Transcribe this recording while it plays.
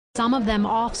some of them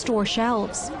off store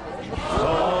shelves.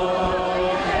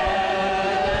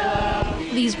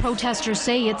 These protesters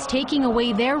say it's taking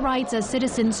away their rights as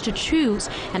citizens to choose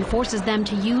and forces them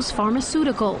to use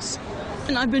pharmaceuticals.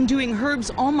 And I've been doing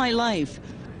herbs all my life.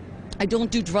 I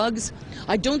don't do drugs,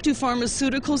 I don't do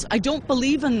pharmaceuticals, I don't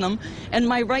believe in them, and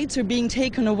my rights are being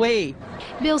taken away.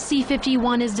 Bill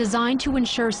C-51 is designed to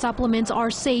ensure supplements are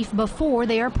safe before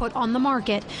they are put on the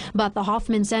market. But the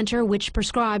Hoffman Center, which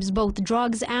prescribes both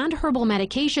drugs and herbal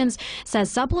medications,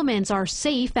 says supplements are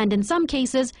safe and in some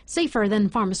cases safer than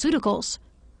pharmaceuticals.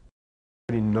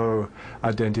 No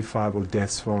identifiable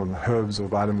deaths from herbs or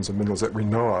vitamins or minerals that we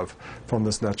know of from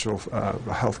this natural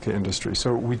healthcare industry.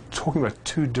 So we're talking about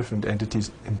two different entities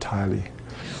entirely.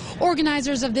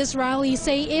 Organizers of this rally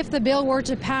say if the bill were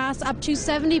to pass, up to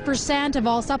 70% of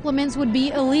all supplements would be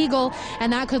illegal,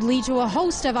 and that could lead to a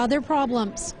host of other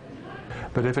problems.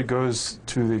 But if it goes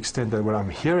to the extent that what I'm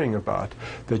hearing about,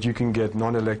 that you can get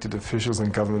non-elected officials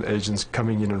and government agents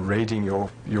coming in and raiding your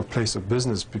place of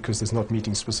business because it's not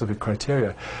meeting specific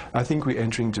criteria, I think we're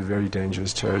entering into very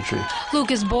dangerous territory.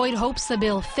 Lucas Boyd hopes the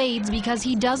bill fades because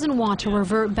he doesn't want to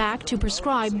revert back to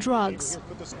prescribed drugs.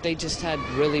 They just had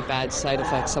really bad side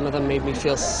effects. Some of them made me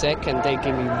feel sick and they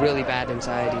gave me really bad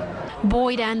anxiety.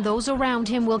 Boyd and those around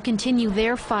him will continue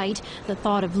their fight. The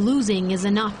thought of losing is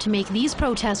enough to make these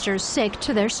protesters sick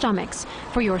to their stomachs.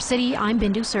 For Your City, I'm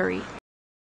Bindu Suri.